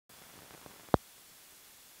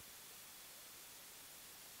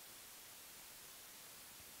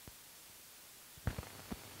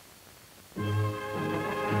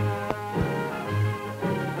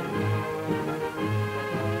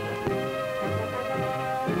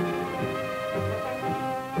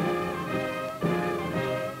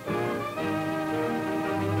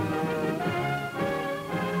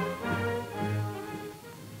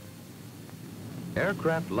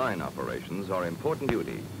Aircraft line operations are important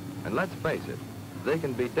duty, and let's face it, they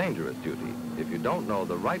can be dangerous duty if you don't know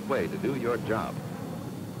the right way to do your job.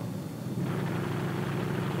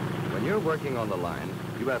 When you're working on the line,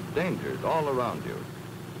 you have dangers all around you.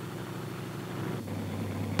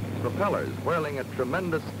 Propellers whirling at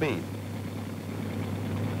tremendous speed.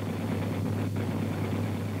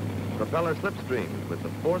 Propeller slipstreams with the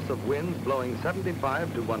force of winds blowing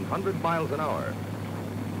 75 to 100 miles an hour.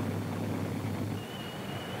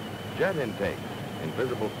 Jet intake,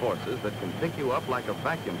 invisible forces that can pick you up like a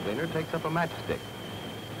vacuum cleaner takes up a matchstick.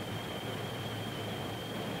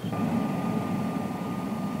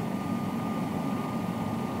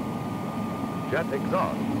 Jet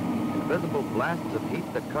exhaust, invisible blasts of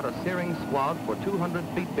heat that cut a searing swath for 200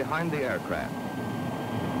 feet behind the aircraft.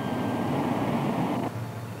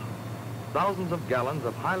 Thousands of gallons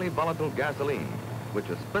of highly volatile gasoline, which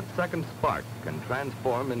a split-second spark can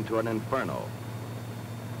transform into an inferno.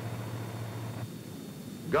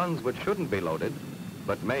 Guns which shouldn't be loaded,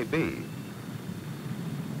 but may be.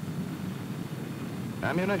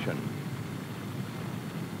 Ammunition.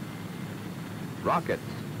 Rockets.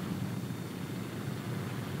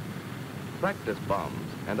 Practice bombs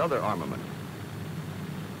and other armament.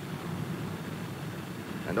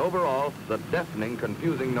 And overall, the deafening,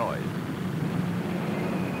 confusing noise.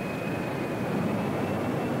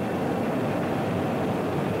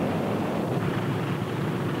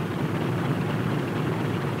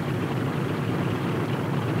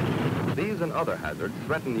 These and other hazards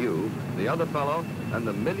threaten you, the other fellow, and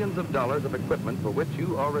the millions of dollars of equipment for which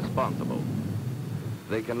you are responsible.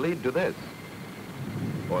 They can lead to this,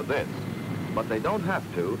 or this, but they don't have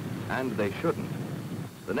to, and they shouldn't.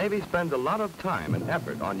 The Navy spends a lot of time and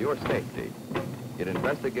effort on your safety. It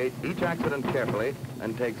investigates each accident carefully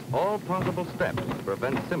and takes all possible steps to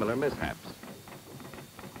prevent similar mishaps.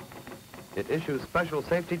 It issues special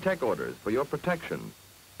safety tech orders for your protection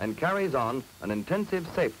and carries on an intensive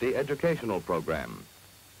safety educational program.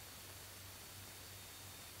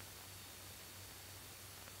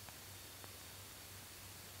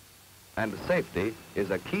 And safety is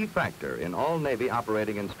a key factor in all Navy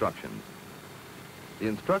operating instructions. The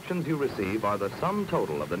instructions you receive are the sum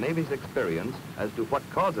total of the Navy's experience as to what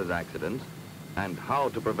causes accidents and how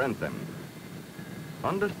to prevent them.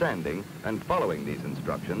 Understanding and following these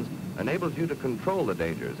instructions enables you to control the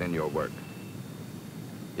dangers in your work.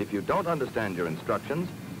 If you don't understand your instructions,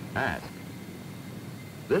 ask.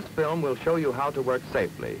 This film will show you how to work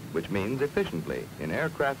safely, which means efficiently, in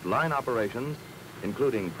aircraft line operations,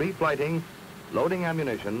 including pre-flighting, loading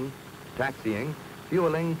ammunition, taxiing,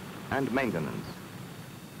 fueling, and maintenance.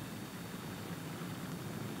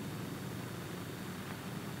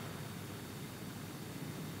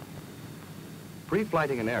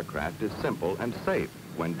 Pre-flighting an aircraft is simple and safe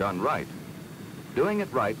when done right. Doing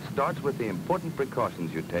it right starts with the important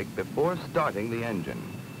precautions you take before starting the engine.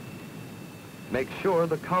 Make sure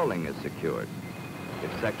the cowling is secured.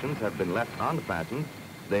 If sections have been left unfastened,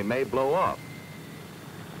 they may blow off.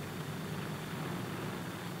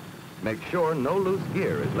 Make sure no loose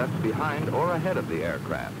gear is left behind or ahead of the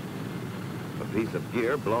aircraft. A piece of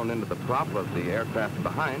gear blown into the prop of the aircraft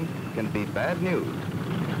behind can be bad news.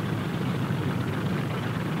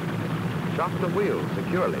 Chock the wheels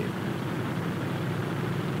securely.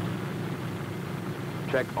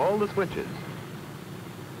 Check all the switches.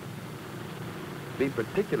 Be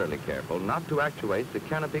particularly careful not to actuate the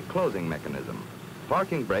canopy closing mechanism.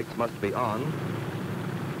 Parking brakes must be on.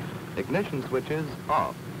 Ignition switches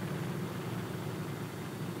off.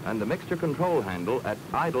 And the mixture control handle at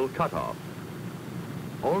idle cutoff.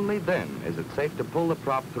 Only then is it safe to pull the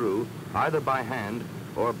prop through, either by hand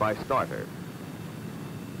or by starter.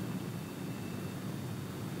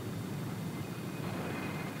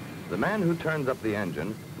 The man who turns up the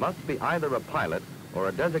engine must be either a pilot or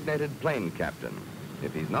a designated plane captain.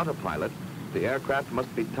 If he's not a pilot, the aircraft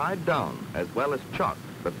must be tied down as well as chocked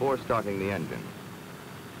before starting the engine.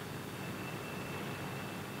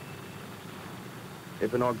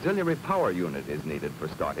 If an auxiliary power unit is needed for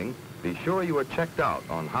starting, be sure you are checked out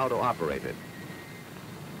on how to operate it.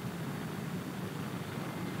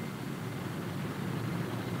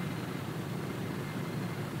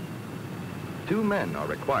 Two men are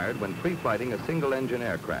required when pre-flighting a single-engine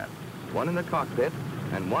aircraft, one in the cockpit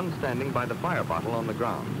and one standing by the fire bottle on the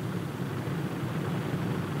ground.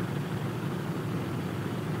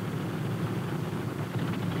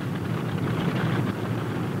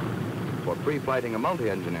 For pre-flighting a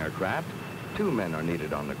multi-engine aircraft, two men are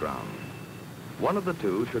needed on the ground. One of the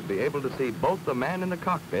two should be able to see both the man in the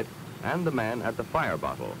cockpit and the man at the fire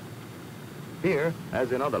bottle. Here,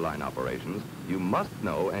 as in other line operations, you must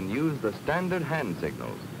know and use the standard hand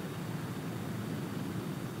signals.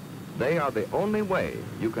 They are the only way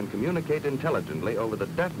you can communicate intelligently over the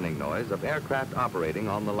deafening noise of aircraft operating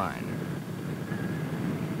on the line.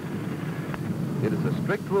 It is a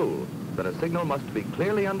strict rule that a signal must be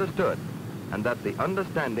clearly understood and that the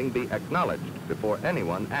understanding be acknowledged before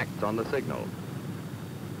anyone acts on the signal.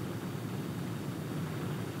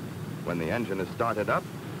 When the engine is started up,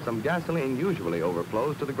 some gasoline usually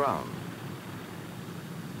overflows to the ground.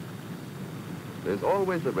 There's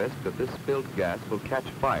always the risk that this spilled gas will catch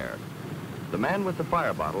fire. The man with the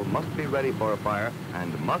fire bottle must be ready for a fire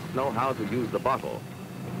and must know how to use the bottle.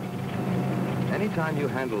 Anytime you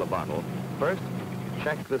handle a bottle, first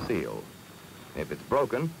check the seal. If it's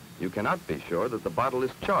broken, you cannot be sure that the bottle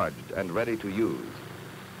is charged and ready to use.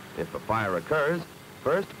 If a fire occurs,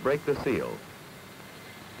 first break the seal.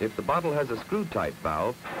 If the bottle has a screw-type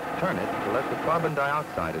valve, turn it to let the carbon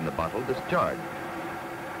dioxide in the bottle discharge.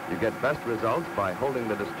 You get best results by holding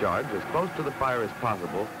the discharge as close to the fire as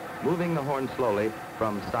possible, moving the horn slowly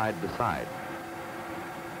from side to side.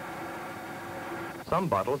 Some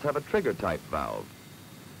bottles have a trigger-type valve.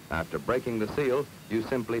 After breaking the seal, you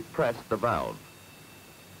simply press the valve.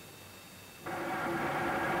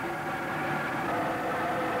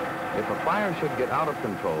 If a fire should get out of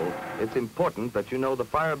control, it's important that you know the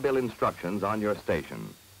fire bill instructions on your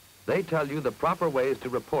station. They tell you the proper ways to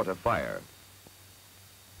report a fire.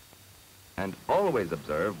 And always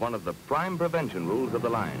observe one of the prime prevention rules of the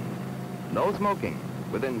line. No smoking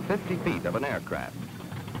within 50 feet of an aircraft.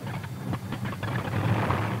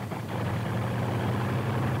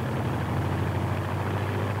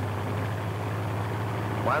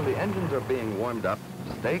 While the engines are being warmed up,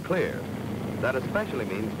 stay clear. That especially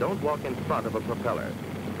means don't walk in front of a propeller.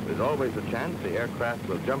 There's always a chance the aircraft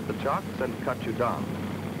will jump the chocks and cut you down.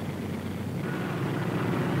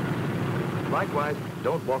 Likewise,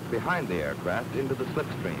 don't walk behind the aircraft into the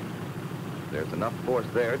slipstream. There's enough force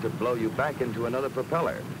there to blow you back into another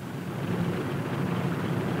propeller.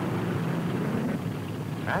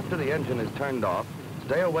 After the engine is turned off,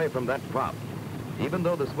 stay away from that prop. Even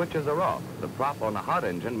though the switches are off, the prop on a hot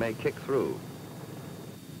engine may kick through.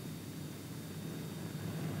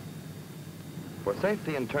 For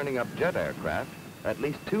safety in turning up jet aircraft, at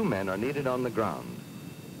least 2 men are needed on the ground.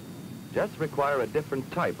 Jets require a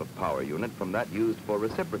different type of power unit from that used for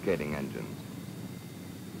reciprocating engines.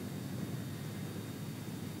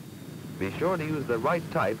 Be sure to use the right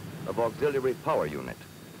type of auxiliary power unit.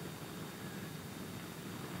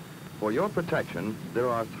 For your protection, there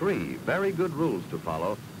are 3 very good rules to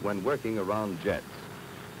follow when working around jets.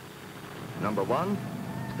 Number 1,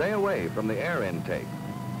 stay away from the air intake.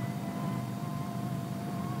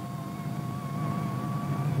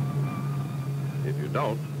 If you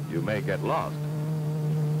don't, you may get lost.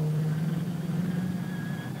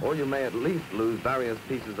 Or you may at least lose various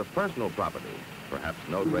pieces of personal property. Perhaps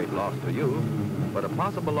no great loss to you, but a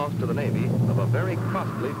possible loss to the Navy of a very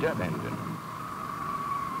costly jet engine.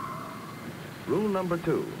 Rule number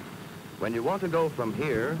 2, when you want to go from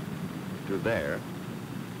here to there,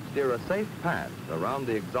 steer a safe path around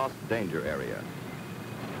the exhaust danger area.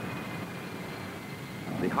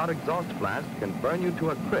 The hot exhaust blast can burn you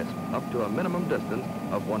to a crisp up to a minimum distance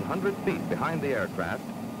of 100 feet behind the aircraft,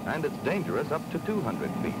 and it's dangerous up to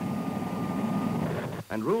 200 feet.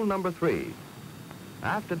 And rule number 3,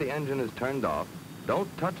 after the engine is turned off,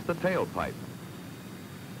 don't touch the tailpipe.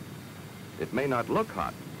 It may not look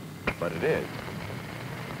hot, but it is.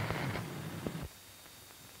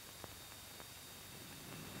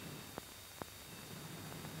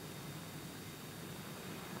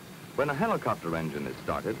 When a helicopter engine is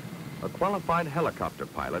started, a qualified helicopter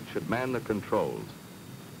pilot should man the controls.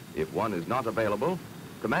 If one is not available,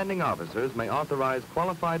 commanding officers may authorize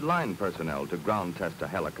qualified line personnel to ground test a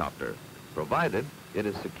helicopter, provided it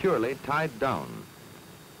is securely tied down.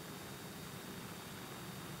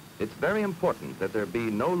 It's very important that there be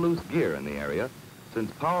no loose gear in the area, since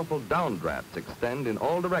powerful downdrafts extend in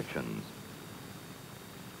all directions.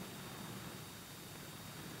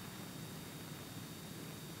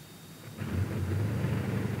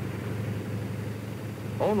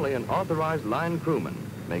 Only an authorized line crewman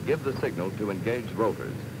may give the signal to engage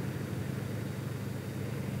rotors.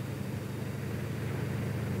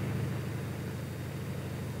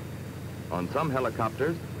 On some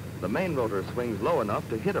helicopters, the main rotor swings low enough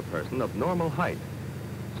to hit a person of normal height.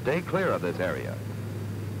 Stay clear of this area.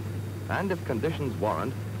 And if conditions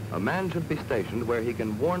warrant, a man should be stationed where he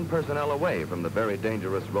can warn personnel away from the very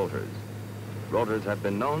dangerous rotors. Rotors have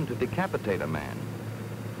been known to decapitate a man.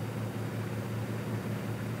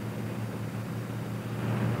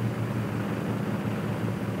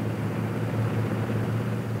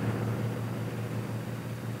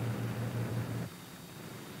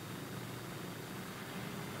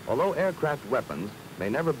 Although aircraft weapons may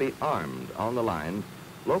never be armed on the line,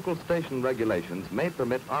 local station regulations may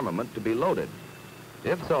permit armament to be loaded.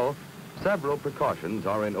 If so, several precautions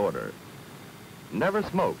are in order. Never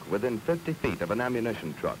smoke within 50 feet of an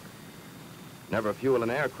ammunition truck. Never fuel an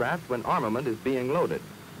aircraft when armament is being loaded.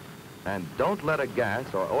 And don't let a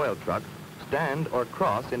gas or oil truck stand or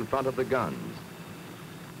cross in front of the guns.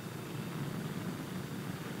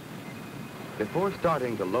 Before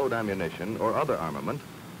starting to load ammunition or other armament,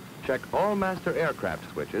 check all master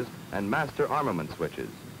aircraft switches and master armament switches.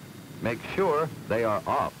 Make sure they are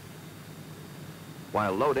off.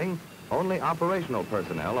 While loading, only operational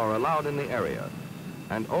personnel are allowed in the area,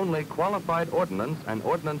 and only qualified ordnance and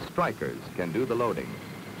ordnance strikers can do the loading.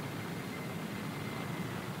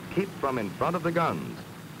 Keep from in front of the guns.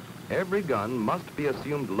 Every gun must be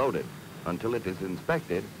assumed loaded until it is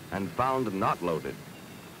inspected and found not loaded.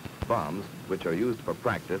 Bombs, which are used for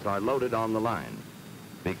practice, are loaded on the line.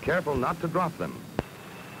 Be careful not to drop them.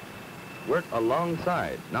 Work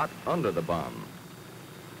alongside, not under the bomb.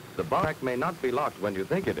 The bomb rack may not be locked when you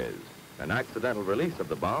think it is. An accidental release of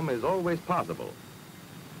the bomb is always possible.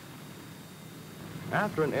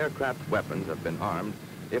 After an aircraft's weapons have been armed,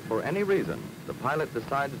 if for any reason the pilot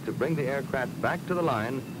decides to bring the aircraft back to the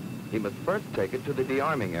line, he must first take it to the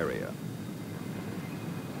dearming area.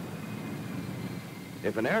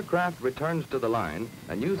 If an aircraft returns to the line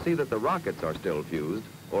and you see that the rockets are still fused,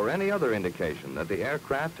 or any other indication that the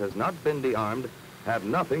aircraft has not been dearmed, have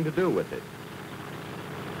nothing to do with it.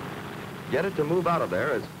 Get it to move out of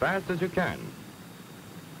there as fast as you can.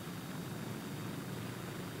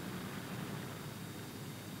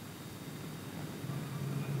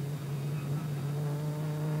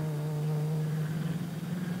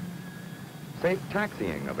 Safe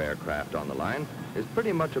taxiing of aircraft on the line is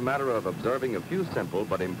pretty much a matter of observing a few simple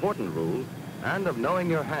but important rules and of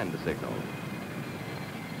knowing your hand signal.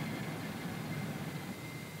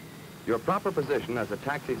 Your proper position as a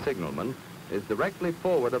taxi signalman is directly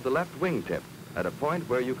forward of the left wingtip at a point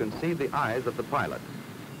where you can see the eyes of the pilot.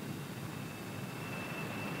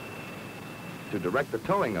 To direct the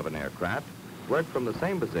towing of an aircraft, work from the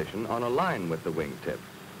same position on a line with the wingtip.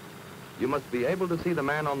 You must be able to see the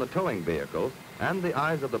man on the towing vehicle and the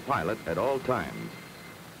eyes of the pilot at all times.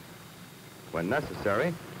 When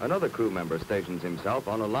necessary, another crew member stations himself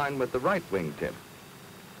on a line with the right wingtip.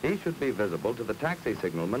 He should be visible to the taxi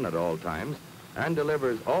signalman at all times and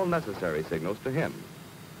delivers all necessary signals to him.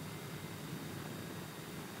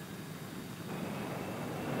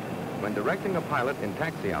 When directing a pilot in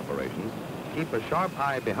taxi operations, keep a sharp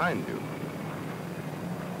eye behind you.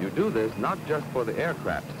 You do this not just for the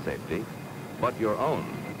aircraft's safety, but your own.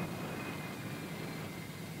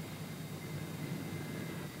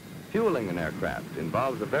 Fueling an aircraft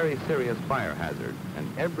involves a very serious fire hazard, and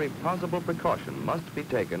every possible precaution must be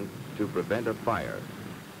taken to prevent a fire.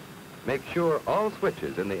 Make sure all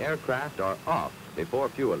switches in the aircraft are off before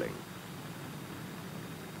fueling.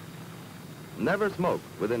 Never smoke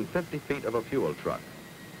within 50 feet of a fuel truck.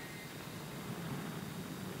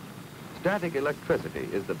 Static electricity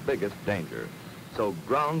is the biggest danger, so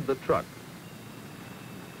ground the truck.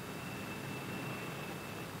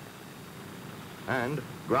 And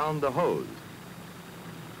ground the hose.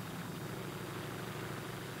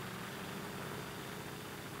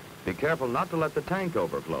 Be careful not to let the tank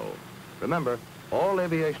overflow. Remember, all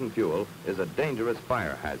aviation fuel is a dangerous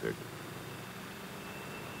fire hazard.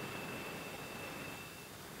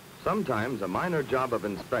 Sometimes a minor job of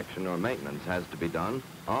inspection or maintenance has to be done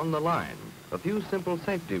on the line. A few simple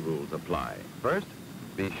safety rules apply. First,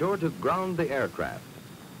 be sure to ground the aircraft.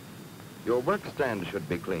 Your work stand should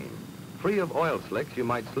be clean, free of oil slicks you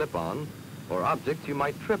might slip on or objects you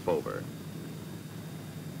might trip over.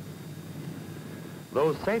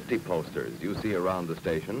 Those safety posters you see around the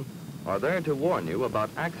station are there to warn you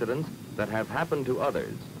about accidents that have happened to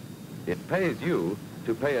others. It pays you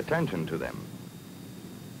to pay attention to them.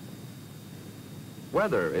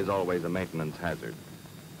 Weather is always a maintenance hazard.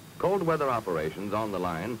 Cold weather operations on the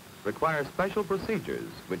line require special procedures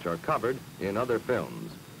which are covered in other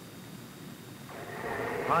films.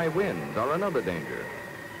 High winds are another danger.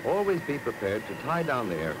 Always be prepared to tie down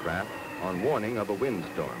the aircraft on warning of a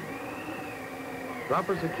windstorm.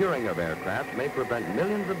 Proper securing of aircraft may prevent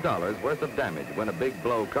millions of dollars worth of damage when a big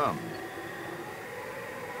blow comes.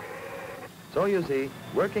 So you see,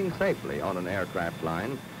 working safely on an aircraft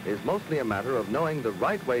line is mostly a matter of knowing the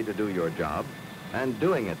right way to do your job and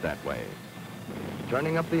doing it that way.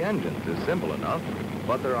 Turning up the engines is simple enough,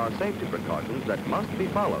 but there are safety precautions that must be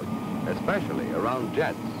followed, especially around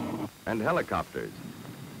jets and helicopters.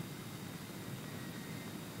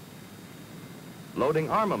 Loading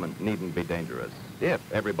armament needn't be dangerous if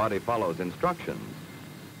everybody follows instructions.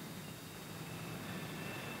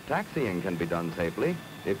 Taxiing can be done safely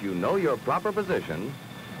if you know your proper position,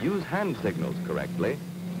 use hand signals correctly,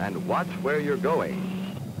 and watch where you're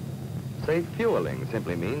going. Safe fueling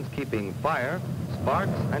simply means keeping fire,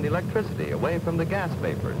 sparks, and electricity away from the gas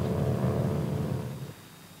vapors.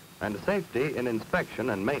 And safety in inspection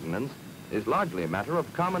and maintenance is largely a matter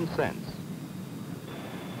of common sense.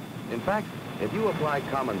 In fact, if you apply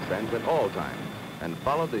common sense at all times and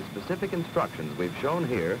follow the specific instructions we've shown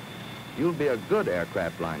here, you'll be a good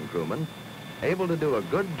aircraft line crewman, able to do a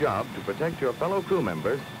good job to protect your fellow crew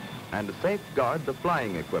members and safeguard the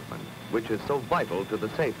flying equipment, which is so vital to the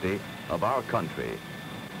safety of our country.